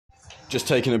Just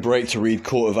taking a break to read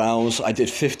Court of Owls. I did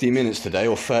 50 minutes today,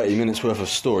 or 30 minutes worth of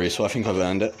story, so I think I've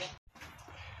earned it.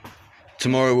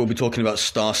 Tomorrow we'll be talking about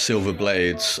Star Silver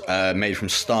blades, made from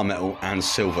star metal and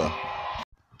silver.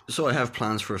 So I have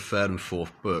plans for a third and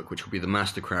fourth book, which will be the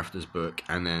Mastercrafters book,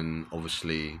 and then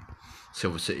obviously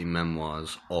Silver City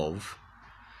Memoirs of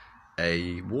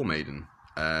a War Maiden,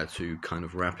 to kind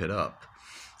of wrap it up.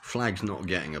 Flag's not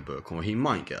getting a book, or he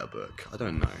might get a book, I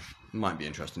don't know. It might be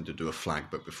interesting to do a Flag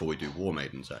book before we do War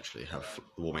Maidens, actually, have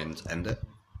War Maidens end it.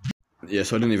 Yeah,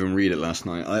 so I didn't even read it last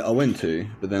night. I went to,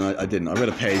 but then I didn't. I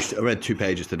read 2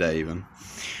 pages today even.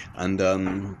 And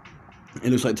it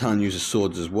looks like Talon uses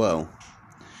swords as well.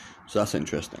 So that's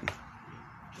interesting.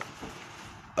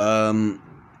 But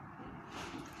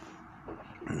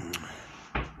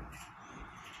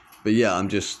yeah, I'm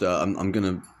just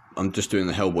doing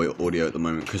the Hellboy audio at the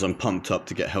moment because I'm pumped up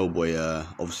to get Hellboy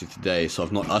obviously today. So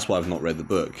that's why I've not read the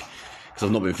book, because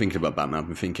I've not been thinking about Batman. I've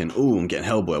been thinking, oh, I'm getting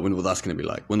Hellboy. I wonder what that's going to be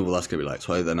like.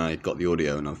 So then I got the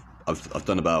audio, and I've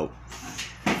done about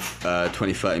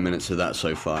 20-30 minutes of that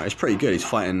so far. It's pretty good. He's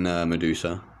fighting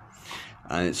Medusa,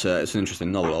 and it's an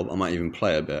interesting novel. I might even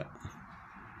play a bit.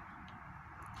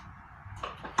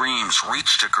 Screams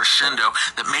reached a crescendo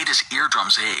that made his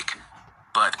eardrums ache.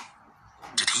 But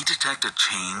did he detect a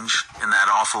change in that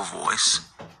awful voice?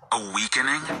 A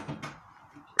weakening?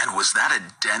 And was that a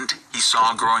dent he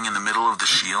saw growing in the middle of the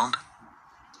shield?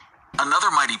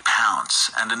 Another mighty pounce,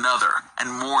 and another,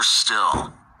 and more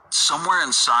still. Somewhere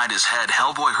inside his head,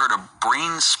 Hellboy heard a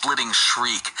brain-splitting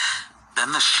shriek.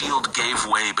 Then the shield gave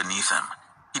way beneath him.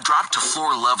 He dropped to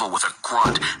floor level with a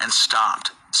grunt and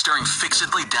stopped, staring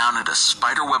fixedly down at a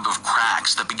spiderweb of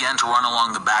cracks that began to run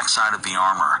along the backside of the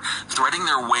armor, threading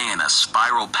their way in a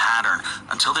spiral pattern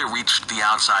until they reached the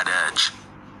outside edge.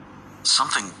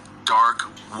 Something dark,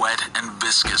 wet, and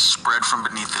viscous spread from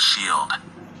beneath the shield.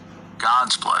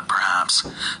 God's blood, perhaps.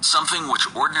 Something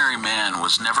which ordinary man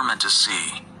was never meant to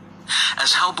see.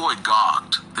 As Hellboy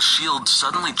gawked, the shield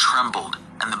suddenly trembled,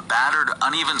 and the battered,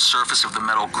 uneven surface of the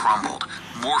metal crumbled,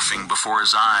 morphing before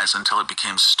his eyes until it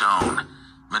became stone.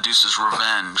 Medusa's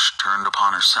revenge turned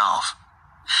upon herself.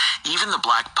 Even the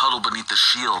black puddle beneath the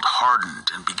shield hardened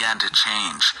and began to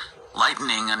change,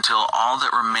 lightening until all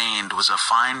that remained was a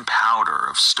fine powder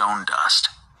of stone dust.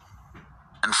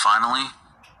 And finally,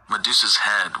 Medusa's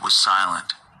head was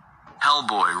silent.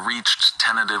 Hellboy reached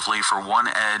tentatively for one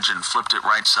edge and flipped it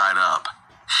right side up.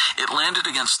 It landed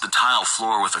against the tile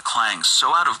floor with a clang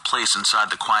so out of place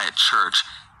inside the quiet church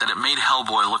that it made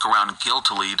Hellboy look around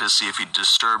guiltily to see if he'd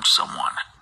disturbed someone.